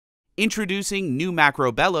Introducing new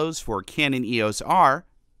macro bellows for Canon EOS R,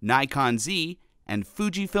 Nikon Z, and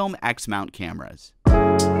Fujifilm X mount cameras.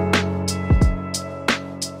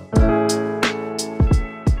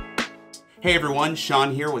 Hey everyone,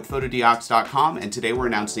 Sean here with Fotodiox.com, and today we're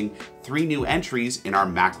announcing 3 new entries in our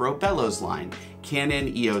macro bellows line: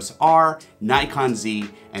 Canon EOS R, Nikon Z,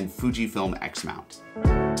 and Fujifilm X mount.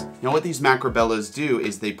 Now what these macro bellows do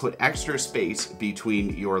is they put extra space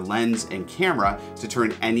between your lens and camera to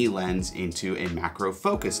turn any lens into a macro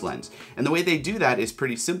focus lens. And the way they do that is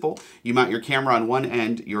pretty simple. You mount your camera on one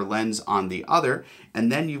end, your lens on the other,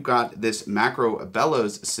 and then you've got this macro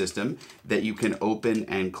bellows system that you can open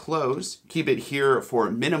and close. Keep it here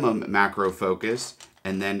for minimum macro focus,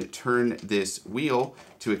 and then turn this wheel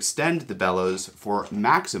to extend the bellows for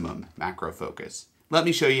maximum macro focus. Let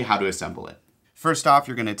me show you how to assemble it. First off,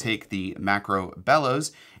 you're going to take the macro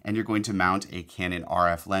bellows and you're going to mount a Canon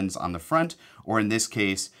RF lens on the front, or in this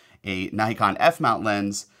case, a Nikon F mount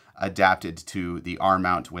lens adapted to the R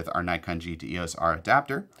mount with our Nikon G to EOS R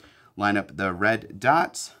adapter. Line up the red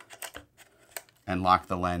dots and lock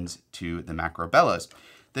the lens to the macro bellows.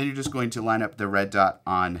 Then you're just going to line up the red dot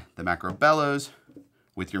on the macro bellows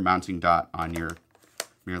with your mounting dot on your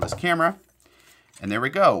mirrorless camera. And there we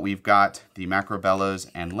go. We've got the macro bellows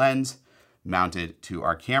and lens mounted to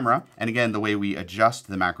our camera. And again, the way we adjust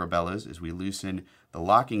the macro bellows is we loosen the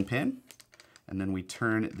locking pin, and then we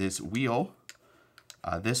turn this wheel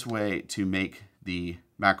this way to make the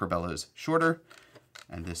macro bellows shorter,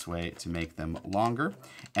 and this way to make them longer.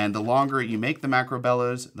 And the longer you make the macro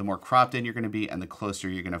bellows, the more cropped in you're going to be and the closer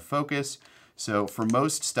you're going to focus. So for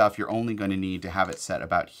most stuff, you're only going to need to have it set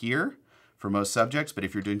about here for most subjects. But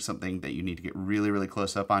if you're doing something that you need to get really, really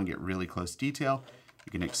close up on, get really close detail,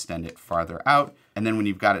 you can extend it farther out. And then when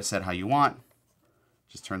you've got it set how you want,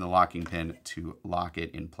 just turn the locking pin to lock it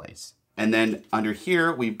in place. And then under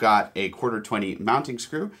here, we've got a 1/4-20 mounting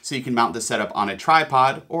screw. So you can mount the setup on a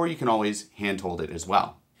tripod, or you can always hand hold it as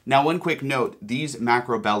well. Now, one quick note, these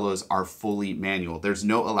macro bellows are fully manual. There's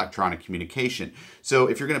no electronic communication. So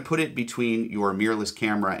if you're gonna put it between your mirrorless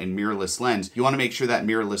camera and mirrorless lens, you wanna make sure that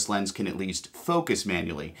mirrorless lens can at least focus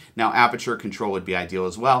manually. Now, aperture control would be ideal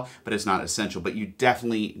as well, but it's not essential, but you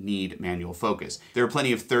definitely need manual focus. There are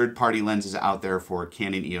plenty of third-party lenses out there for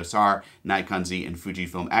Canon EOS R, Nikon Z, and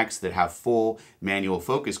Fujifilm X that have full manual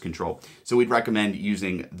focus control. So we'd recommend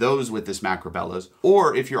using those with this macro bellows.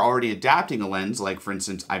 Or if you're already adapting a lens, like for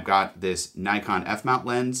instance, I've got this Nikon F mount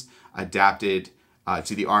lens adapted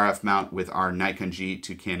to the RF mount with our Nikon G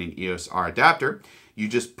to Canon EOS R adapter. You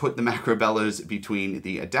just put the macro bellows between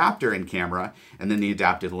the adapter and camera, and then the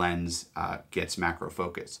adapted lens gets macro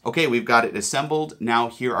focus. Okay, we've got it assembled. Now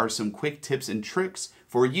here are some quick tips and tricks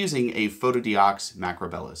for using a Fotodiox macro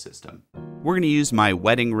bellows system. We're going to use my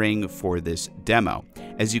wedding ring for this demo.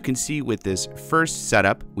 As you can see with this first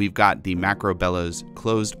setup, we've got the macro bellows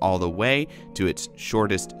closed all the way to its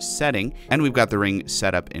shortest setting, and we've got the ring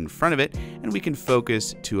set up in front of it, and we can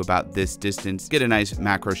focus to about this distance, get a nice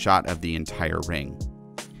macro shot of the entire ring.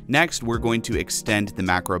 Next, we're going to extend the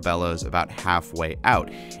macro bellows about halfway out,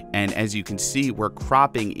 and as you can see, we're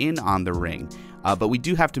cropping in on the ring. But we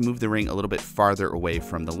do have to move the ring a little bit farther away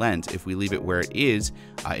from the lens. If we leave it where it is,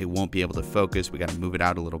 it won't be able to focus. We got to move it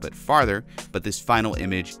out a little bit farther, but this final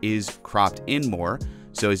image is cropped in more.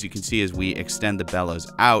 So as you can see, as we extend the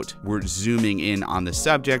bellows out, we're zooming in on the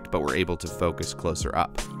subject, but we're able to focus closer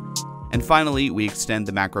up. And finally, we extend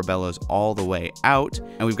the macro bellows all the way out,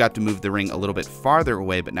 and we've got to move the ring a little bit farther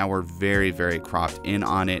away, but now we're very, very cropped in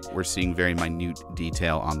on it. We're seeing very minute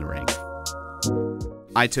detail on the ring.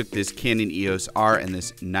 I took this Canon EOS R and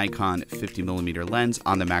this Nikon 50mm lens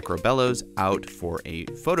on the macro bellows out for a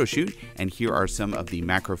photo shoot, and here are some of the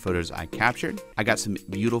macro photos I captured. I got some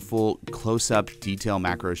beautiful close-up detail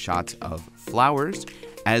macro shots of flowers,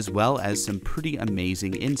 as well as some pretty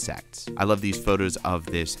amazing insects. I love these photos of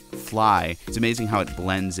this fly. It's amazing how it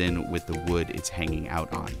blends in with the wood it's hanging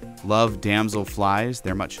out on. Love damselflies.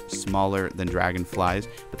 They're much smaller than dragonflies,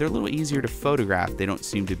 but they're a little easier to photograph. They don't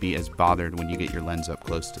seem to be as bothered when you get your lens up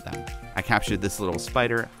close to them. I captured this little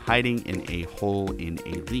spider hiding in a hole in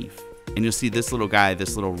a leaf. And you'll see this little guy,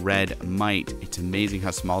 this little red mite. It's amazing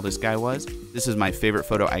how small this guy was. This is my favorite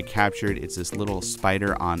photo I captured. It's this little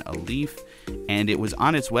spider on a leaf, and it was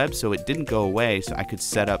on its web, so it didn't go away. So I could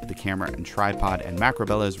set up the camera and tripod and macro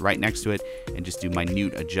bellows right next to it and just do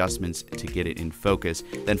minute adjustments to get it in focus.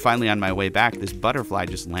 Then finally on my way back, this butterfly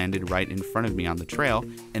just landed right in front of me on the trail.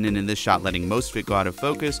 And then in this shot, letting most of it go out of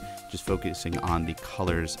focus, just focusing on the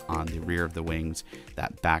colors on the rear of the wings,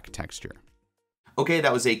 that back texture. Okay,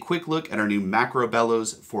 that was a quick look at our new macro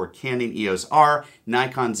bellows for Canon EOS R,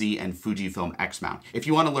 Nikon Z, and Fujifilm X mount. If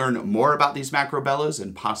you want to learn more about these macro bellows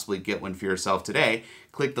and possibly get one for yourself today,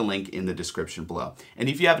 click the link in the description below. And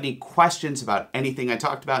if you have any questions about anything I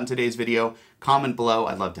talked about in today's video, comment below.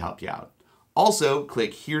 I'd love to help you out. Also,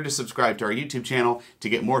 click here to subscribe to our YouTube channel to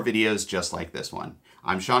get more videos just like this one.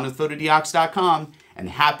 I'm Sean with Fotodiox.com, and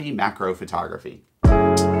happy macro photography.